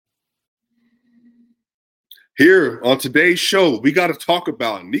Here on today's show, we got to talk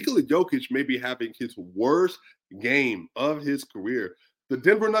about Nikola Jokic maybe having his worst game of his career. The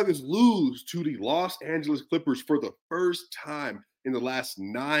Denver Nuggets lose to the Los Angeles Clippers for the first time in the last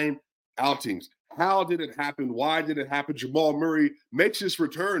 9 outings. How did it happen? Why did it happen? Jamal Murray makes his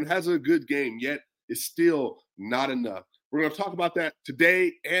return, has a good game, yet it's still not enough. We're going to talk about that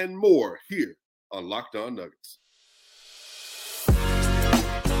today and more here on Locked On Nuggets.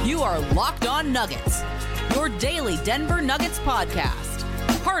 You are Locked On Nuggets, your daily Denver Nuggets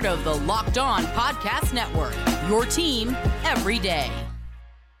podcast. Part of the Locked On Podcast Network, your team every day.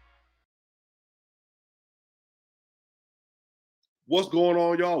 What's going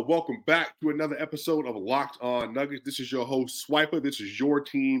on, y'all? Welcome back to another episode of Locked On Nuggets. This is your host, Swiper. This is your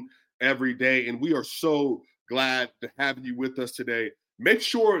team every day, and we are so glad to have you with us today. Make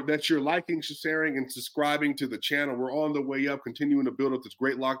sure that you're liking, sharing, and subscribing to the channel. We're on the way up, continuing to build up this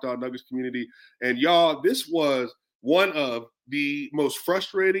great Locked On Nuggets community. And y'all, this was one of the most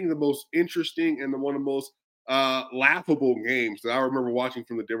frustrating, the most interesting, and one of the most laughable games that I remember watching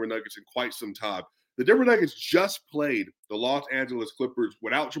from the Denver Nuggets in quite some time. The Denver Nuggets just played the Los Angeles Clippers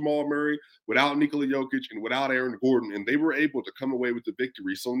without Jamal Murray, without Nikola Jokic, and without Aaron Gordon, and they were able to come away with the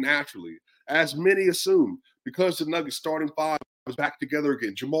victory. So naturally, as many assumed, because the Nuggets starting five was back together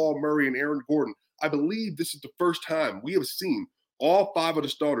again, Jamal Murray and Aaron Gordon, I believe this is the first time we have seen all five of the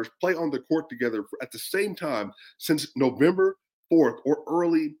starters play on the court together at the same time since November 4th or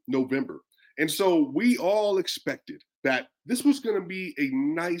early November. And so we all expected that this was going to be a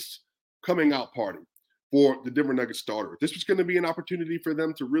nice coming out party for the Denver Nuggets starter. This was going to be an opportunity for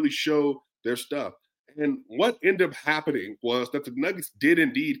them to really show their stuff. And what ended up happening was that the Nuggets did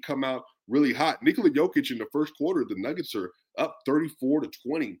indeed come out really hot. Nikola Jokic in the first quarter, the Nuggets are up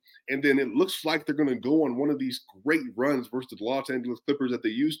 34-20. And then it looks like they're going to go on one of these great runs versus the Los Angeles Clippers that they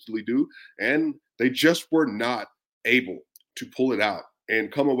usually do. And they just were not able to pull it out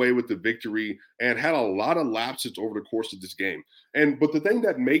and come away with the victory, and had a lot of lapses over the course of this game. But the thing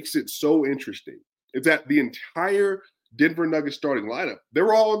that makes it so interesting is that the entire Denver Nuggets starting lineup, they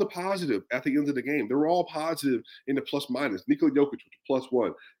were all in the positive at the end of the game. They were all positive in the plus minus. Nikola Jokic was a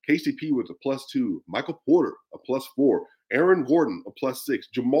 +1. KCP was a +2. Michael Porter, a +4. Aaron Gordon, a +6.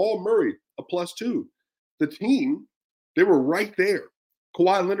 Jamal Murray, a +2. The team, they were right there.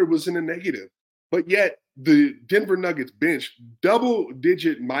 Kawhi Leonard was in the negative. But yet the Denver Nuggets bench,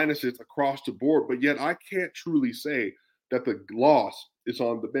 double-digit minuses across the board, but yet I can't truly say that the loss is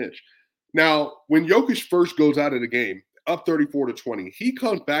on the bench. Now, when Jokic first goes out of the game, up 34-20, he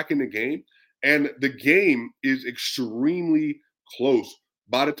comes back in the game, and the game is extremely close.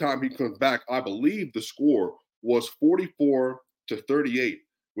 By the time he comes back, I believe the score was 44-38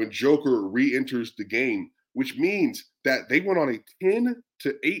 when Joker re-enters the game, which means that they went on a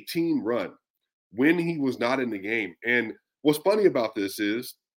 10-18 run when he was not in the game. And what's funny about this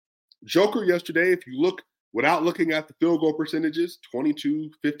is Joker yesterday, if you look without looking at the field goal percentages, 22,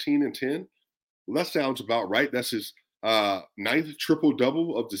 15, and 10, well, that sounds about right. That's his ninth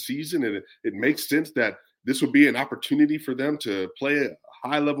triple-double of the season, and it makes sense that this would be an opportunity for them to play a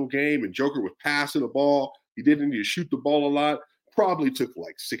high-level game, and Joker was passing the ball. He didn't need to shoot the ball a lot. Probably took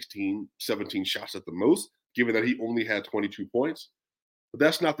like 16, 17 shots at the most, given that he only had 22 points. But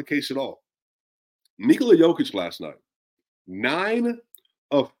that's not the case at all. Nikola Jokic last night, 9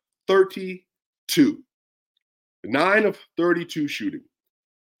 of 32. 9 of 32 shooting.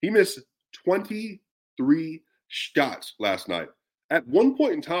 He missed 23 shots last night. At one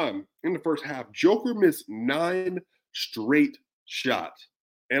point in time in the first half, Joker missed 9 straight shots.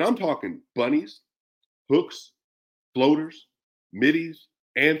 And I'm talking bunnies, hooks, floaters, middies,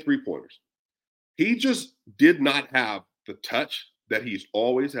 and three-pointers. He just did not have the touch that he's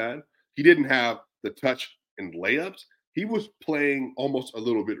always had. He didn't have the touch and layups. He was playing almost a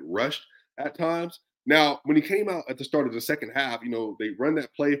little bit rushed at times. Now, when he came out at the start of the second half, they run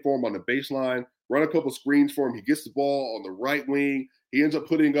that play for him on the baseline, run a couple screens for him. He gets the ball on the right wing. He ends up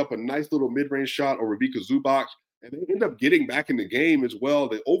putting up a nice little mid-range shot over Vika Zubac, and they end up getting back in the game as well.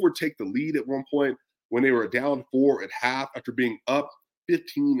 They overtake the lead at one point when they were down 4 at half after being up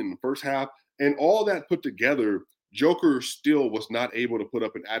 15 in the first half. And all that put together, Joker still was not able to put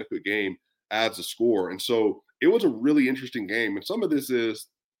up an adequate game as a scorer. And so it was a really interesting game. And some of this is,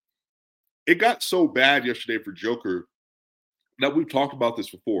 it got so bad yesterday for Joker that we've talked about this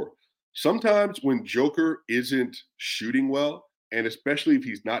before. Sometimes when Joker isn't shooting well, and especially if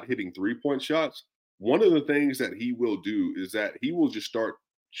he's not hitting three-point shots, one of the things that he will do is that he will just start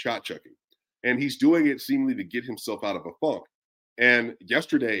shot checking. And he's doing it seemingly to get himself out of a funk. And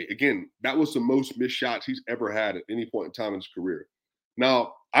yesterday, again, that was the most missed shots he's ever had at any point in time in his career.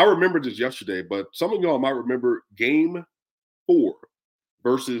 Now, I remember this yesterday, but some of y'all might remember Game 4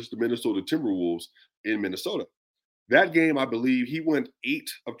 versus the Minnesota Timberwolves in Minnesota. That game, I believe he went 8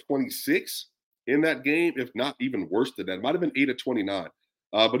 of 26 in that game, if not even worse than that. It might have been 8 of 29.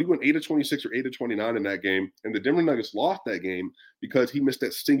 But he went 8 of 26 or 8 of 29 in that game. And the Denver Nuggets lost that game because he missed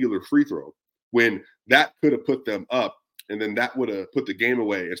that singular free throw when that could have put them up. And then that would have put the game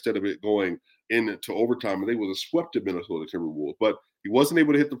away instead of it going into overtime. And they would have swept the Minnesota Timberwolves. But he wasn't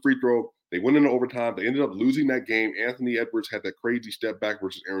able to hit the free throw. They went into overtime. They ended up losing that game. Anthony Edwards had that crazy step back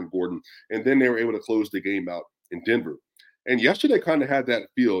versus Aaron Gordon. And then they were able to close the game out in Denver. And yesterday kind of had that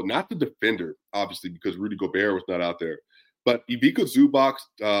feel, not the defender, obviously, because Rudy Gobert was not out there, but Ivica Zubac,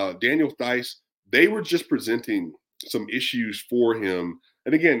 Daniel Theis, they were just presenting some issues for him.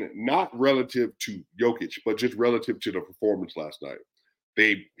 And again, not relative to Jokic, but just relative to the performance last night.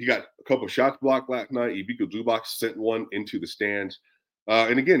 He got a couple of shots blocked last night. Ivica Zubac sent one into the stands.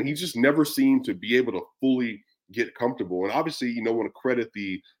 And again, he just never seemed to be able to fully get comfortable. And obviously, want to credit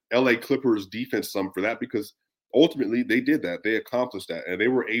the LA Clippers defense some for that, because ultimately they did that. They accomplished that, and they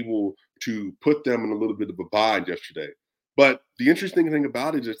were able to put them in a little bit of a bind yesterday. But the interesting thing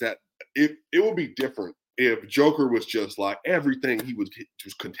about it is that it would be different if Joker was just like everything he was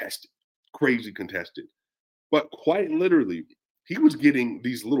just contested, crazy contested. But quite literally, he was getting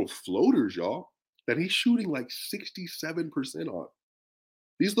these little floaters, y'all, that he's shooting like 67% on.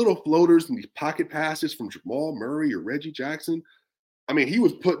 These little floaters and these pocket passes from Jamal Murray or Reggie Jackson. I mean, he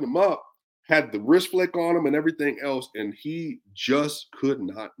was putting them up, had the wrist flick on him and everything else, and he just could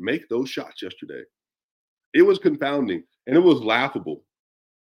not make those shots yesterday. It was confounding, and it was laughable.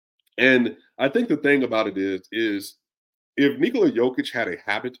 And I think the thing about it is if Nikola Jokic had a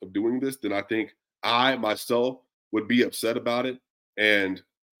habit of doing this, then I think I myself would be upset about it. And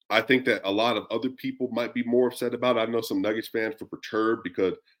I think that a lot of other people might be more upset about it. I know some Nuggets fans were perturbed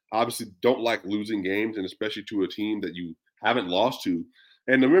because obviously don't like losing games, and especially to a team that you haven't lost to.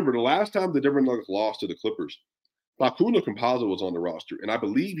 And remember, the last time the Denver Nuggets lost to the Clippers, Facundo Campazzo was on the roster, and I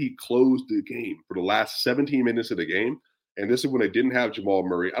believe he closed the game for the last 17 minutes of the game. And this is when they didn't have Jamal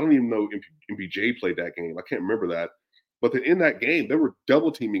Murray. I don't even know if MPJ played that game. I can't remember that. But then in that game, they were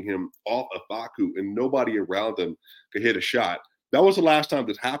double teaming him off of Facu, and nobody around them could hit a shot. That was the last time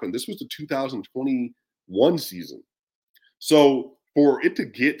this happened. This was the 2021 season. So for it to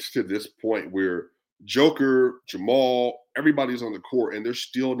get to this point where Joker, Jamal, everybody's on the court and they're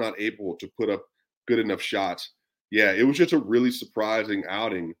still not able to put up good enough shots. Yeah, it was just a really surprising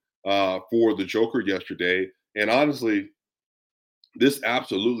outing for the Joker yesterday. And honestly, this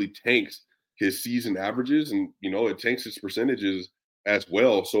absolutely tanks his season averages, and it tanks his percentages as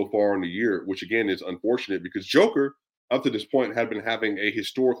well so far in the year, which again is unfortunate because Joker up to this point had been having a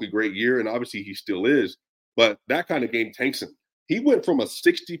historically great year, and obviously he still is, but that kind of game tanks him. He went from a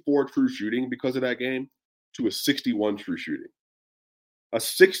 64 true shooting because of that game to a 61 true shooting. A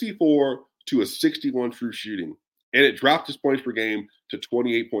 64 to a 61 true shooting, and it dropped his points per game to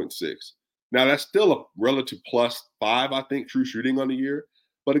 28.6. Now, that's still a relative +5, I think, true shooting on the year.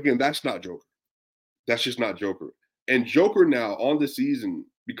 But again, that's not Joker. That's just not Joker. And Joker now on the season,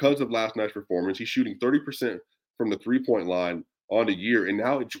 because of last night's performance, he's shooting 30% from the three-point line on the year. And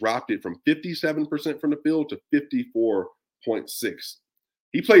now it dropped it from 57% from the field to 54.6.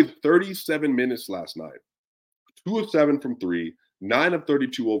 He played 37 minutes last night, 2 of 7 from 3, 9 of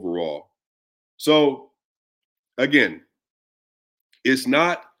 32 overall. So, again, it's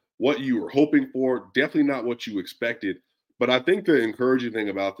not what you were hoping for, definitely not what you expected. But I think the encouraging thing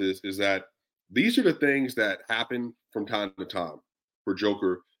about this is that these are the things that happen from time to time for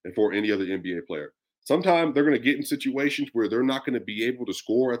Joker and for any other NBA player. Sometimes they're going to get in situations where they're not going to be able to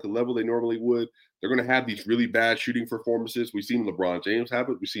score at the level they normally would. They're going to have these really bad shooting performances. We've seen LeBron James have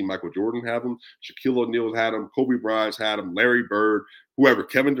it. We've seen Michael Jordan have them. Shaquille O'Neal's had them. Kobe Bryant's had them. Larry Bird, whoever,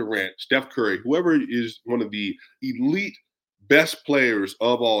 Kevin Durant, Steph Curry, whoever is one of the elite best players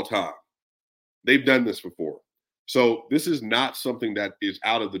of all time. They've done this before. So this is not something that is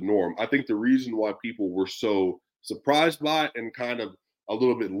out of the norm. I think the reason why people were so surprised by it and kind of a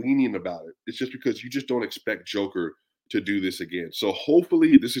little bit lenient about it, it's just because you just don't expect Joker to do this again. So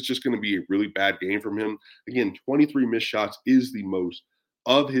hopefully this is just going to be a really bad game from him. Again, 23 missed shots is the most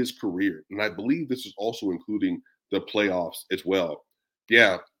of his career. And I believe this is also including the playoffs as well.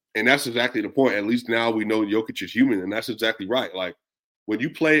 Yeah, and that's exactly the point. At least now we know Jokic is human, and that's exactly right. Like, when you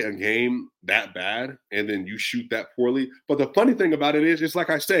play a game that bad and then you shoot that poorly. But the funny thing about it is, it's like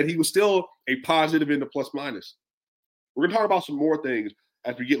I said, he was still a positive in the plus minus. We're going to talk about some more things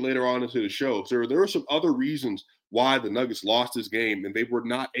as we get later on into the show. So there are some other reasons why the Nuggets lost this game and they were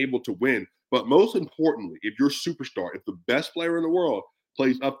not able to win. But most importantly, if you're a superstar, if the best player in the world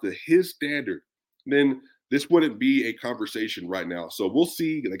plays up to his standard, then this wouldn't be a conversation right now. So we'll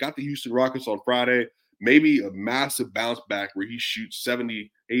see. They got the Houston Rockets on Friday. Maybe a massive bounce back where he shoots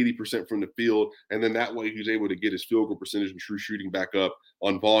 70, 80% from the field. And then that way he's able to get his field goal percentage and true shooting back up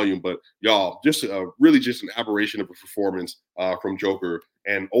on volume. But y'all, just really just an aberration of a performance from Joker.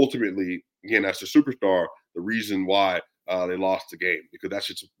 And ultimately, again, that's the superstar, the reason why they lost the game, because that's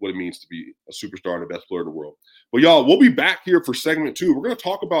just what it means to be a superstar and the best player in the world. But y'all, we'll be back here for segment 2. We're going to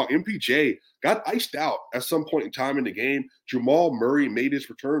talk about MPJ. Got iced out at some point in time in the game. Jamal Murray made his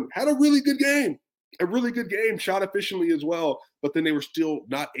return, had a really good game. A really good game, shot efficiently as well, but then they were still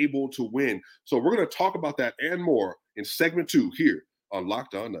not able to win. So we're going to talk about that and more in segment 2 here on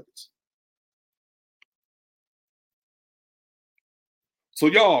Locked On Nuggets. So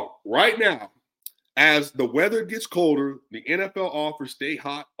y'all, right now, as the weather gets colder, the NFL offers stay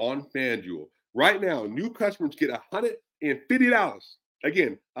hot on FanDuel. Right now, new customers get $150.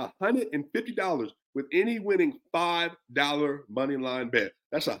 Again, $150 with any winning $5 money line bet.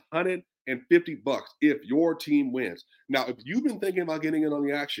 That's $150 if your team wins. Now, if you've been thinking about getting in on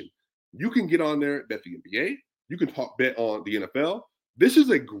the action, you can get on there, bet the NBA. You can bet on the NFL. This is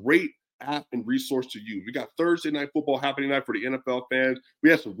a great app and resource to use. We got Thursday night football happening tonight for the NFL fans. We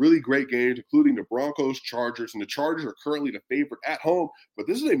have some really great games, including the Broncos, Chargers, and the Chargers are currently the favorite at home, but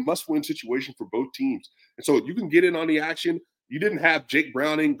this is a must-win situation for both teams. And so you can get in on the action. You didn't have Jake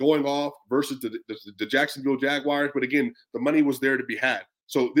Browning going off versus the Jacksonville Jaguars, but again, the money was there to be had.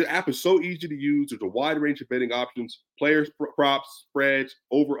 So the app is so easy to use. There's a wide range of betting options, players, props, spreads,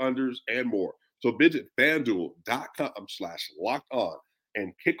 over-unders, and more. So visit FanDuel.com/locked-on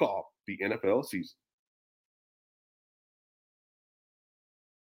and kick off the NFL season.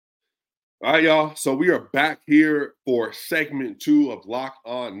 All right, y'all. So we are back here for segment 2 of Locked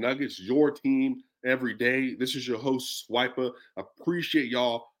On Nuggets, your team every day. This is your host, Swiper. Appreciate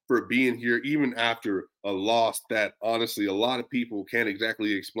y'all for being here, even after a loss that honestly a lot of people can't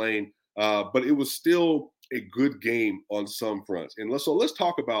exactly explain. But it was still a good game on some fronts. And let's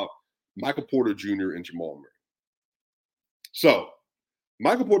talk about Michael Porter Jr. and Jamal Murray. So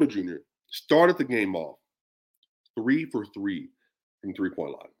Michael Porter Jr. started the game off 3 for 3 from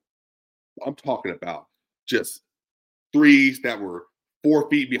three-point line. I'm talking about just threes that were 4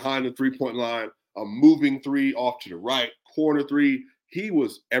 feet behind the three-point line, a moving three off to the right, corner three. He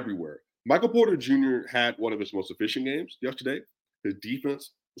was everywhere. Michael Porter Jr. had one of his most efficient games yesterday. His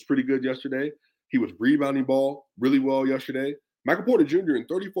defense was pretty good yesterday. He was rebounding ball really well yesterday. Michael Porter Jr. in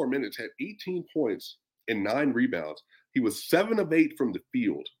 34 minutes had 18 points and 9 rebounds. He was 7 of 8 from the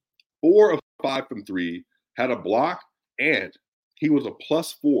field, 4 of 5 from 3, had a block, and he was a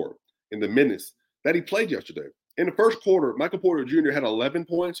 +4 in the minutes that he played yesterday. In the first quarter, Michael Porter Jr. had 11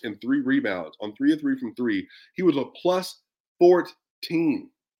 points and 3 rebounds on 3 of 3 from 3. He was a +14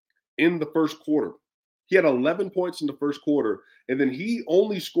 in the first quarter. He had 11 points in the first quarter, and then he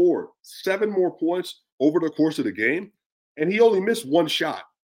only scored 7 more points over the course of the game, and he only missed 1 shot.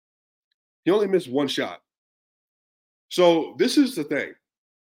 He only missed 1 shot. So this is the thing.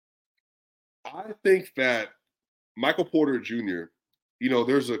 I think that Michael Porter Jr.,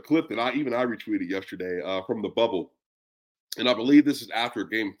 there's a clip that I retweeted yesterday from the bubble, and I believe this is after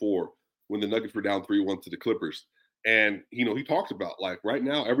Game 4 when the Nuggets were down 3-1 to the Clippers. And, he talked about, like, right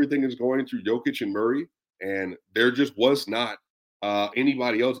now everything is going through Jokic and Murray, and there just was not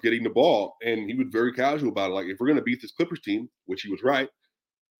anybody else getting the ball. And he was very casual about it. Like, if we're going to beat this Clippers team, which he was right,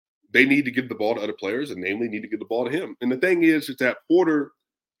 they need to give the ball to other players, and namely need to give the ball to him. And the thing is that Porter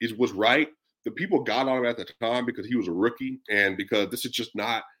was right. The people got on him at the time because he was a rookie and because this is just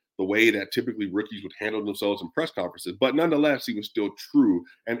not the way that typically rookies would handle themselves in press conferences. But nonetheless, he was still true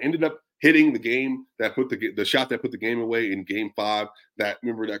and ended up hitting the game that put the shot that put the game away in Game 5.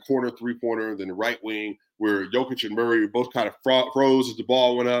 Remember that corner three-pointer, then the right wing where Jokic and Murray both kind of froze as the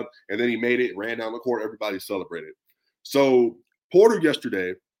ball went up, and then he made it, ran down the court. Everybody celebrated. So Porter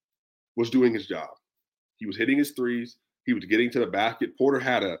yesterday was doing his job. He was hitting his threes. He was getting to the basket. Porter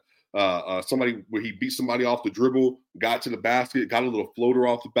had somebody where he beat somebody off the dribble, got to the basket, got a little floater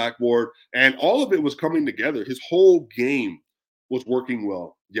off the backboard, and all of it was coming together. His whole game was working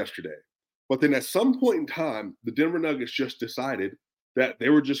well yesterday. But then at some point in time, the Denver Nuggets just decided that they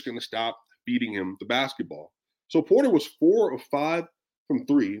were just going to stop feeding him the basketball. So Porter was 4 of 5 from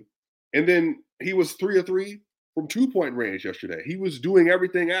 3, and then he was 3 of 3 from 2-point range yesterday. He was doing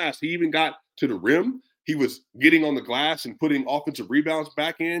everything asked. He even got to the rim. He was getting on the glass and putting offensive rebounds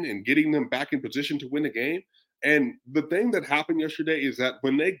back in and getting them back in position to win the game. And the thing that happened yesterday is that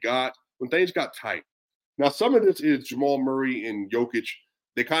when things got tight, now some of this is Jamal Murray and Jokic,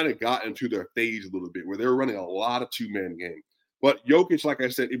 they kind of got into their phase a little bit where they were running a lot of 2-man game. But Jokic, like I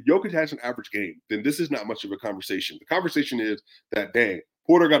said, if Jokic has an average game, then this is not much of a conversation. The conversation is that, dang,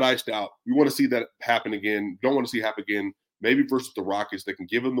 Porter got iced out. We want to see that happen again. Don't want to see it happen again. Maybe versus the Rockets, they can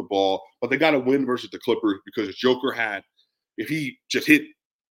give him the ball, but they got to win versus the Clippers because Joker had, if he just hit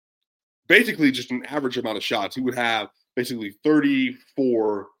basically just an average amount of shots, he would have basically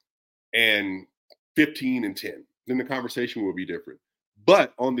 34 and 15 and 10. Then the conversation will be different.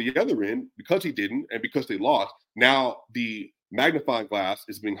 But on the other end, because he didn't and because they lost, now the magnifying glass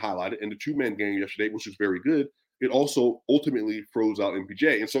is being highlighted in the two-man game yesterday, which was very good. It also ultimately froze out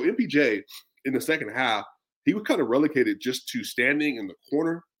MPJ. And so MPJ in the second half, he was kind of relegated just to standing in the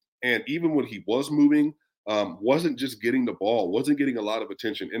corner. And even when he was moving, wasn't just getting the ball, wasn't getting a lot of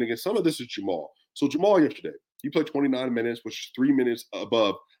attention. And again, some of this is Jamal. So Jamal yesterday, he played 29 minutes, which is 3 minutes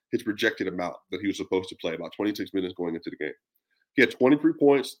above his projected amount that he was supposed to play, about 26 minutes going into the game. He had 23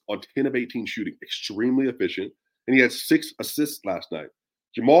 points on 10 of 18 shooting, extremely efficient. And he had 6 assists last night.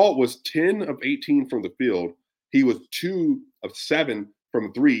 Jamal was 10 of 18 from the field. He was 2 of 7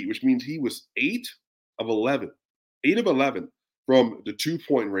 from 3, which means he was 8 of 11. 8 of 11 from the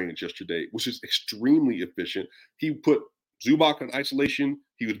 2-point range yesterday, which is extremely efficient. He put Zubac on isolation.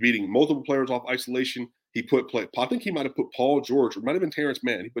 He was beating multiple players off isolation. He I think he might have put Paul George, or it might have been Terrence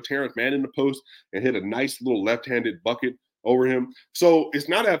Mann. He put Terrence Mann in the post and hit a nice little left-handed bucket over him. So it's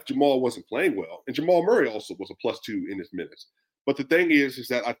not that Jamal wasn't playing well. And Jamal Murray also was a +2 in his minutes. But the thing is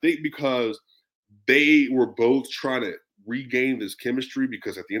that I think because they were both trying to regain this chemistry,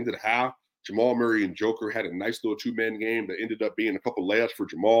 because at the end of the half, Jamal Murray and Joker had a nice little two-man game that ended up being a couple layups for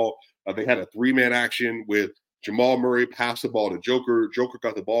Jamal. They had a 3-man action with Jamal Murray pass the ball to Joker. Joker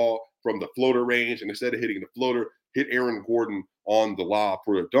got the ball from the floater range, and instead of hitting the floater, hit Aaron Gordon on the lob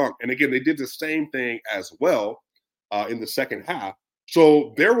for a dunk. And again, they did the same thing as well in the second half.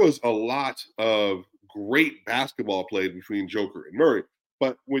 So there was a lot of great basketball played between Joker and Murray.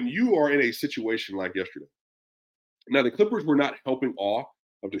 But when you are in a situation like yesterday, now the Clippers were not helping off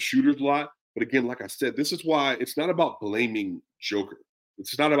of the shooters a lot. But again, like I said, this is why it's not about blaming Joker.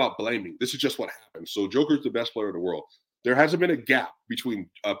 It's not about blaming. This is just what happened. So Joker's the best player in the world. There hasn't been a gap between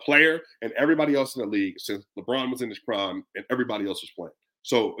a player and everybody else in the league since LeBron was in his prime and everybody else was playing.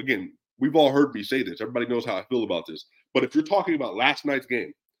 So again, we've all heard me say this. Everybody knows how I feel about this. But if you're talking about last night's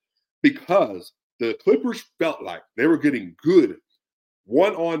game, because the Clippers felt like they were getting good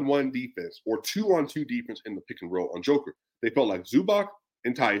one-on-one defense or two-on-two defense in the pick and roll on Joker, they felt like Zubac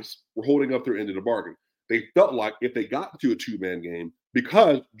and Tice were holding up their end of the bargain. They felt like if they got to a two-man game,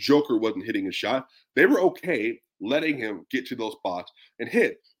 because Joker wasn't hitting his shot, they were okay letting him get to those spots and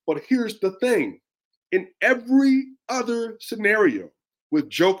hit. But here's the thing. In every other scenario with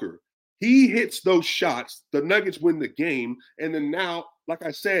Joker, he hits those shots, the Nuggets win the game, and then now, like I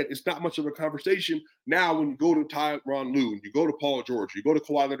said, it's not much of a conversation. Now when you go to Tyronn Lue, you go to Paul George, you go to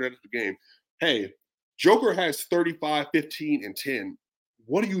Kawhi Leonard after the game, hey, Joker has 35, 15, and 10.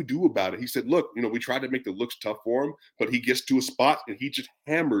 What do you do about it? He said, look, we tried to make the looks tough for him, but he gets to a spot and he just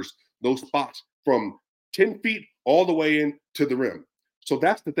hammers those spots from 10 feet all the way in to the rim. So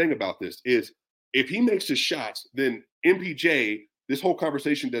that's the thing about this is if he makes his shots, then MPJ, this whole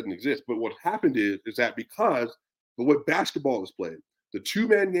conversation doesn't exist. But what happened is that because the way basketball is played, the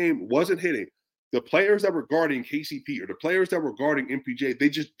two-man game wasn't hitting. The players that were guarding KCP or the players that were guarding MPJ, they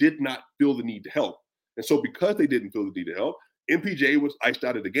just did not feel the need to help. And so because they didn't feel the need to help, MPJ was iced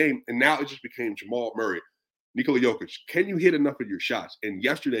out of the game, and now it just became Jamal Murray, Nikola Jokic. Can you hit enough of your shots? And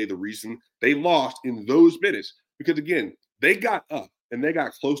yesterday, the reason they lost in those minutes, because again, they got up and they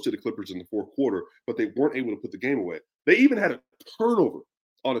got close to the Clippers in the fourth quarter, but they weren't able to put the game away. They even had a turnover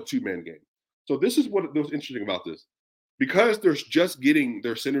on a two-man game. So this is what was interesting about this. Because they're just getting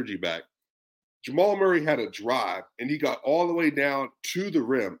their synergy back, Jamal Murray had a drive, and he got all the way down to the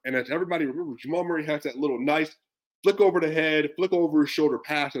rim. And as everybody remembers, Jamal Murray has that little nice flick over the head, flick over his shoulder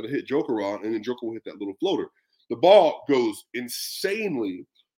pass that'll hit Joker on, and then Joker will hit that little floater. The ball goes insanely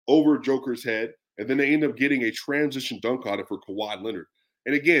over Joker's head, and then they end up getting a transition dunk on it for Kawhi Leonard.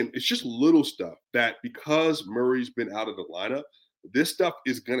 And again, it's just little stuff that because Murray's been out of the lineup, this stuff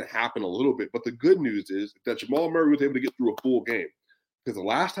is going to happen a little bit. But the good news is that Jamal Murray was able to get through a full game. Because the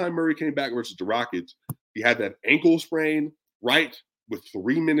last time Murray came back versus the Rockets, he had that ankle sprain, right? With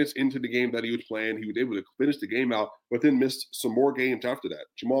 3 minutes into the game that he was playing, he was able to finish the game out, but then missed some more games after that.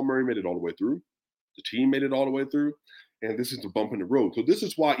 Jamal Murray made it all the way through. The team made it all the way through. And this is a bump in the road. So this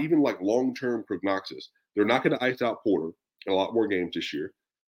is why even like long-term prognosis, they're not going to ice out Porter in a lot more games this year.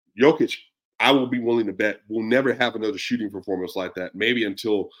 Jokic, I will be willing to bet, will never have another shooting performance like that, maybe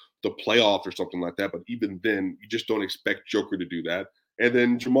until the playoffs or something like that. But even then, you just don't expect Joker to do that. And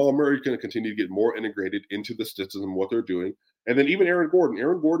then Jamal Murray is going to continue to get more integrated into the system and what they're doing. And then even Aaron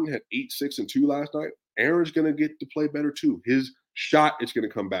Gordon had 8, 6, and 2 last night. Aaron's going to get to play better too. His shot is going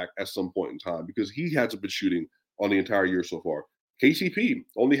to come back at some point in time because he hasn't been shooting on the entire year so far. KCP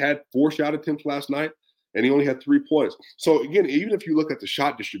only had 4 shot attempts last night, and he only had 3 points. So again, even if you look at the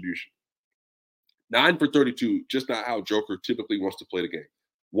shot distribution, 9 for 32, just not how Joker typically wants to play the game.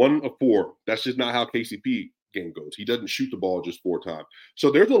 1 of 4, that's just not how KCP game goes. He doesn't shoot the ball just 4 times.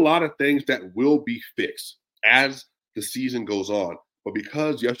 So there's a lot of things that will be fixed as the season goes on. But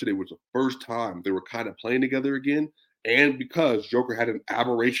because yesterday was the first time they were kind of playing together again, and because Joker had an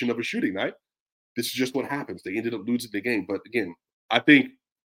aberration of a shooting night, this is just what happens. They ended up losing the game. But again, I think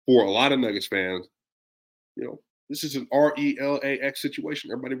for a lot of Nuggets fans, this is an RELAX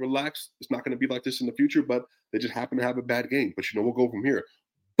situation. Everybody relax. It's not going to be like this in the future, but they just happen to have a bad game. But we'll go from here.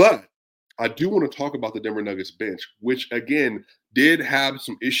 But I do want to talk about the Denver Nuggets bench, which again did have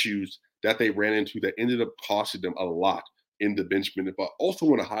some issues that they ran into that ended up costing them a lot in the bench minute. But I also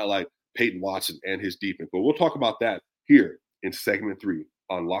want to highlight Peyton Watson and his defense. But we'll talk about that here in segment 3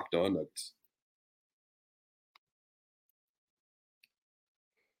 on Locked On Nuggets.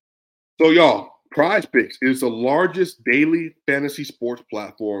 So y'all, Prize Picks is the largest daily fantasy sports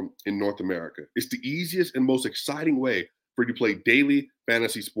platform in North America. It's the easiest and most exciting way for you to play daily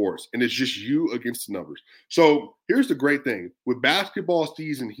fantasy sports, and it's just you against the numbers. So here's the great thing. With basketball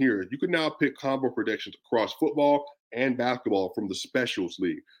season here, you can now pick combo predictions across football and basketball from the Specials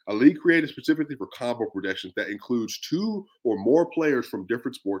League, a league created specifically for combo predictions that includes 2 or more players from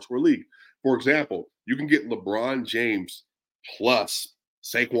different sports or league. For example, you can get LeBron James plus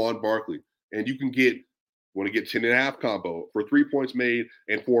Saquon Barkley, and you can want to get 10.5 combo for 3 points made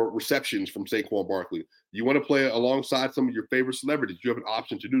and 4 receptions from Saquon Barkley. You want to play alongside some of your favorite celebrities, you have an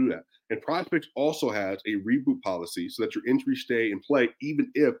option to do that. And PrizePicks also has a reboot policy so that your entries stay in play even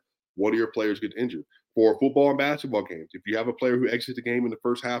if one of your players gets injured. For football and basketball games, if you have a player who exits the game in the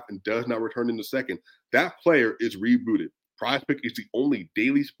first half and does not return in the second, that player is rebooted. PrizePicks is the only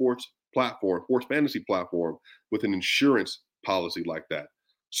daily sports fantasy platform with an insurance policy like that.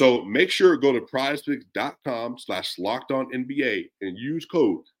 So make sure to go to prizepicks.com/LockedOnNBA and use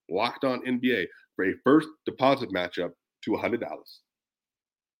code LockedOnNBA for a first deposit matchup to $100.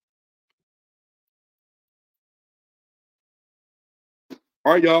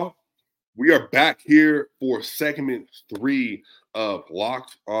 All right, y'all. We are back here for segment 3 of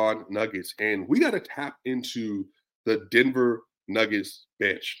Locked On Nuggets, and we got to tap into the Denver Nuggets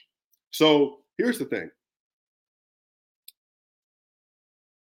bench. So here's the thing.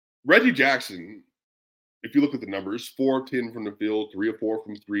 Reggie Jackson, if you look at the numbers, 4 of 10 from the field, 3 of 4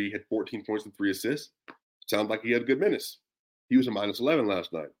 from 3, had 14 points and 3 assists. Sounds like he had good minutes. He was a -11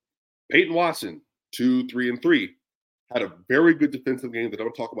 last night. Peyton Watson, 2, 3, and 3. Had a very good defensive game that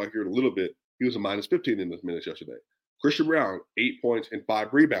I'll talk about here in a little bit. He was a -15 in those minutes yesterday. Christian Brown, 8 points and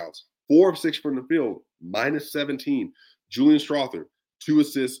 5 rebounds. 4 of 6 from the field, -17. Julian Strawther, 2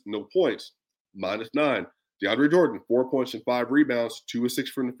 assists, no points, -9. DeAndre Jordan, 4 points and 5 rebounds, 2 of 6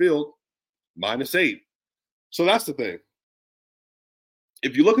 from the field, -8. So that's the thing.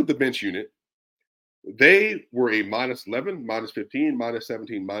 If you look at the bench unit, they were a -11, -15,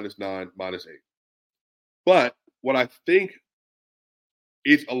 -17, -9, -8. But what I think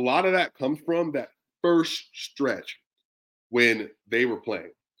is a lot of that comes from that first stretch when they were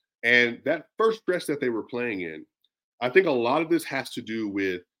playing. And that first stretch that they were playing in, I think a lot of this has to do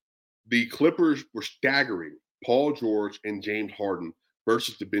with the Clippers were staggering Paul George and James Harden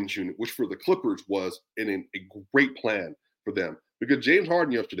versus the bench unit, which for the Clippers was a great plan for them. Because James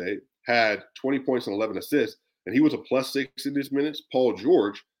Harden yesterday had 20 points and 11 assists, and he was a +6 in his minutes. Paul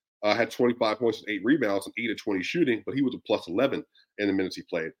George had 25 points and 8 rebounds and 8 of 20 shooting, but he was a +11 in the minutes he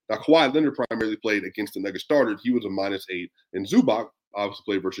played. Now, Kawhi Leonard primarily played against the Nuggets starters. He was a -8. And Zubac obviously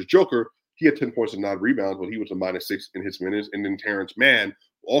played versus Joker. He had 10 points and 9 rebounds, but he was a -6 in his minutes. And then Terrence Mann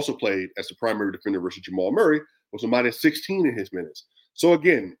also played as the primary defender versus Jamal Murray, was a -16 in his minutes. So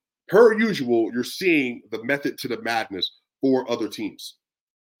again, per usual, you're seeing the method to the madness for other teams.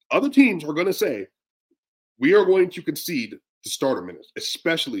 Other teams are going to say, we are going to concede the starter minutes,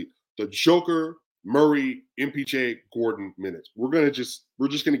 especially the Joker, Murray, MPJ, Gordon minutes. We're just going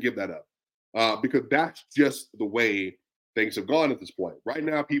to give that up because that's just the way things have gone at this point. Right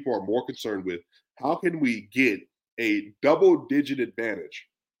now, people are more concerned with how can we get a double-digit advantage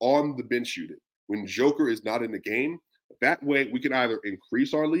on the bench unit when Joker is not in the game. That way, we can either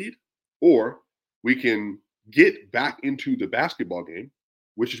increase our lead or we can get back into the basketball game,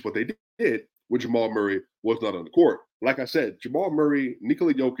 which is what they did when Jamal Murray was not on the court. Like I said, Jamal Murray,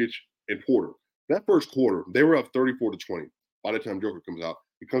 Nikola Jokic, and Porter. That first quarter, they were up 34-20 by the time Joker comes out.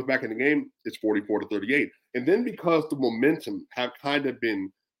 He comes back in the game, it's 44-38. And then because the momentum have kind of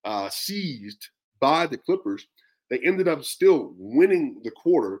been seized by the Clippers, they ended up still winning the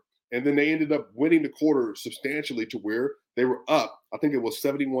quarter. And then they ended up winning the quarter substantially to where they were up. I think it was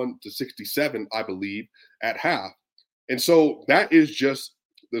 71-67, I believe, at half. And so that is just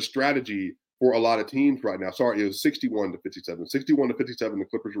the strategy for a lot of teams right now. Sorry, it was 61-57. 61-57, the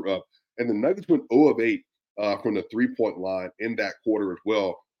Clippers were up. And the Nuggets went 0 of 8 from the three-point line in that quarter as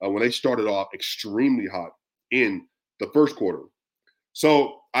well, when they started off extremely hot in the first quarter.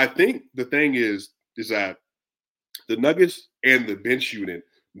 So I think the thing is that the Nuggets and the bench unit,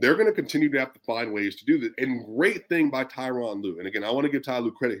 they're going to continue to have to find ways to do this. And great thing by Tyronn Lue. And again, I want to give Ty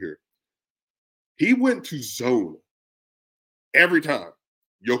Lue credit here. He went to zone every time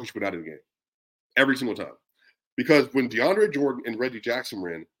Jokic went out of the game. Every single time. Because when DeAndre Jordan and Reggie Jackson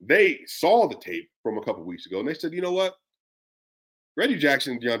were in, they saw the tape from a couple weeks ago, and they said, you know what? Reggie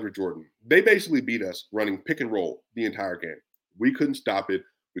Jackson and DeAndre Jordan, they basically beat us running pick and roll the entire game. We couldn't stop it.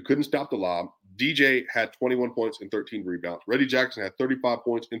 We couldn't stop the lob. DJ had 21 points and 13 rebounds. Reggie Jackson had 35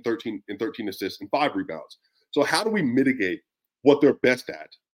 points and 13 assists and 5 rebounds. So how do we mitigate what they're best at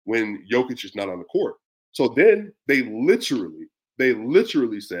when Jokic is not on the court? So then they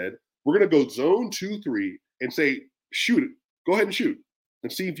literally said, we're going to go zone 2-3 and say, shoot it. Go ahead and shoot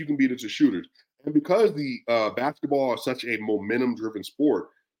and see if you can beat us as shooters. And because the basketball is such a momentum-driven sport,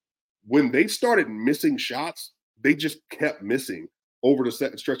 when they started missing shots, they just kept missing over the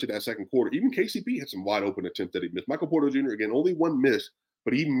stretch of that second quarter. Even KCP had some wide-open attempts that he missed. Michael Porter Jr., again, only one miss,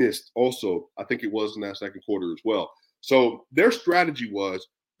 but he missed also, I think it was in that second quarter as well. So their strategy was,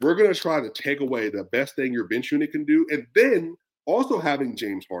 we're going to try to take away the best thing your bench unit can do, and then also having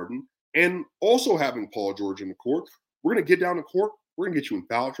James Harden and also having Paul George in the court, we're going to get down the court, we're going to get you in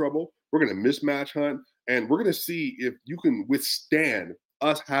foul trouble, we're going to mismatch hunt, and we're going to see if you can withstand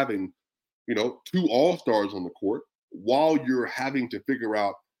us having, 2 all-stars on the court while you're having to figure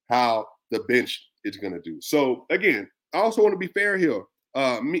out how the bench is going to do. So, again, I also want to be fair here.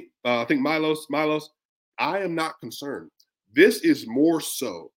 I think Milos, I am not concerned. This is more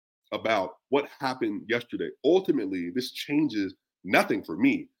so about what happened yesterday. Ultimately, this changes nothing for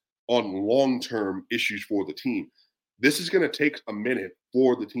me on long-term issues for the team. This is going to take a minute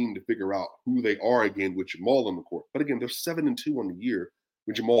for the team to figure out who they are again with Jamal on the court. But again, they're 7-2 on the year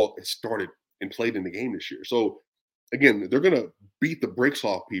when Jamal has started and played in the game this year. So again, they're going to beat the brakes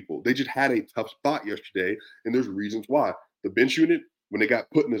off people. They just had a tough spot yesterday, and there's reasons why. The bench unit, when they got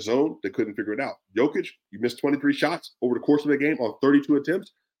put in the zone, they couldn't figure it out. Jokic, you missed 23 shots over the course of the game on 32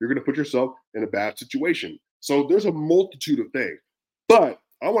 attempts. You're going to put yourself in a bad situation. So there's a multitude of things. But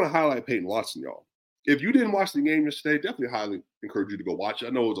I want to highlight Peyton Watson, y'all. If you didn't watch the game yesterday, definitely highly encourage you to go watch it. I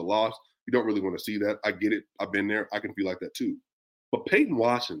know it was a loss. You don't really want to see that. I get it. I've been there. I can feel like that too. But Peyton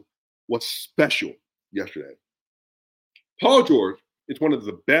Watson was special yesterday. Paul George is one of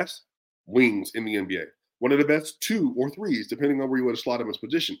the best wings in the NBA. One of the best 2 or 3s, depending on where you want to slot him in his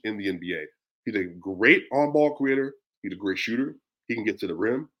position in the NBA. He's a great on-ball creator. He's a great shooter. He can get to the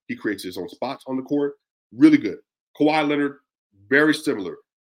rim. He creates his own spots on the court. Really good. Kawhi Leonard, very similar.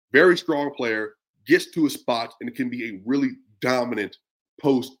 Very strong player. Gets to his spots and can be a really dominant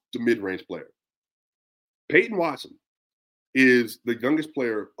post to mid-range player. Peyton Watson is the youngest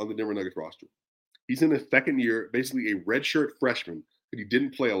player on the Denver Nuggets roster. He's in his second year, basically a redshirt freshman, but he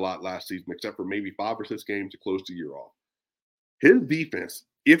didn't play a lot last season except for maybe 5 or 6 games to close the year off. His defense,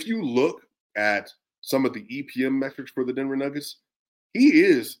 if you look at some of the EPM metrics for the Denver Nuggets, he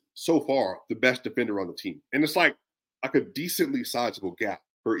is so far the best defender on the team. And it's like a decently sizable gap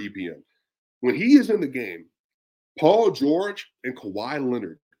per EPM. When he is in the game, Paul George and Kawhi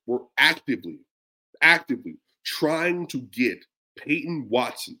Leonard were actively trying to get Peyton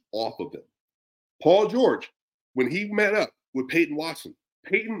Watson off of them. Paul George, when he met up with Peyton Watson,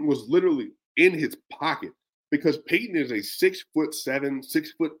 Peyton was literally in his pocket because Peyton is a 6'7",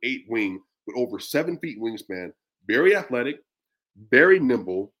 6'8" wing with over 7 feet wingspan, very athletic, very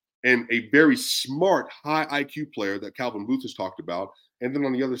nimble, and a very smart, high IQ player that Calvin Booth has talked about. And then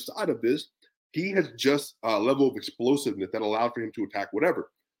on the other side of this, he has just a level of explosiveness that allowed for him to attack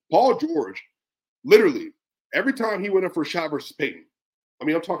whatever. Paul George, literally, every time he went up for a shot versus Peyton,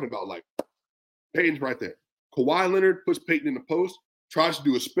 I'm talking about like Peyton's right there. Kawhi Leonard puts Peyton in the post, tries to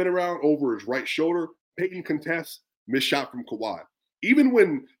do a spin around over his right shoulder. Peyton contests, missed shot from Kawhi. Even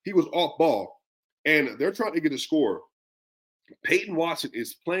when he was off ball and they're trying to get a score, Peyton Watson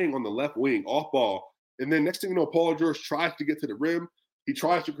is playing on the left wing off ball. And then next thing you know, Paul George tries to get to the rim. He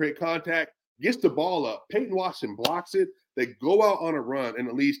tries to create contact, gets the ball up. Peyton Watson blocks it. They go out on a run and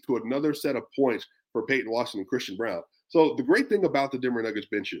it leads to another set of points for Peyton Watson and Christian Brown. So the great thing about the Denver Nuggets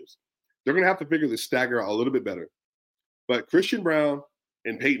bench is they're going to have to figure this stagger out a little bit better. But Christian Brown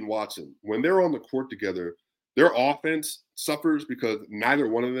and Peyton Watson, when they're on the court together, their offense suffers because neither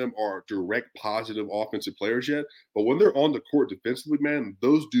one of them are direct positive offensive players yet. But when they're on the court defensively, man,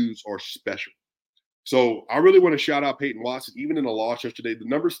 those dudes are special. So I really want to shout out Peyton Watson. Even in the loss yesterday, the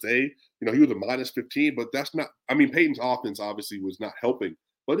numbers say, he was a minus 15, but that's not – I mean, Peyton's offense obviously was not helping,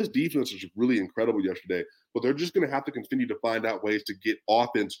 but his defense was really incredible yesterday. But they're just going to have to continue to find out ways to get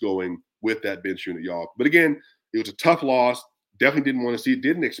offense going with that bench unit, y'all. But again, it was a tough loss. Definitely didn't want to see it.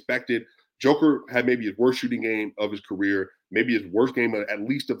 Didn't expect it. Joker had maybe his worst shooting game of his career, maybe his worst game at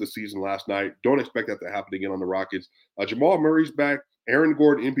least of the season last night. Don't expect that to happen again on the Rockets. Jamal Murray's back. Aaron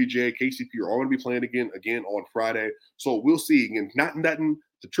Gordon, MPJ, KCP are all going to be playing again on Friday. So we'll see. Again, not nothing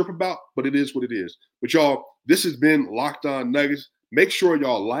to trip about, but it is what it is. But y'all, this has been Locked On Nuggets. Make sure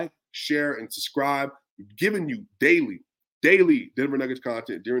y'all like, share, and subscribe. We're giving you daily Denver Nuggets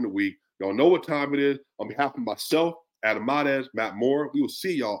content during the week. Y'all know what time it is. On behalf of myself, Adam Mades, Matt Moore, we will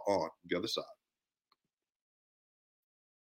see y'all on the other side.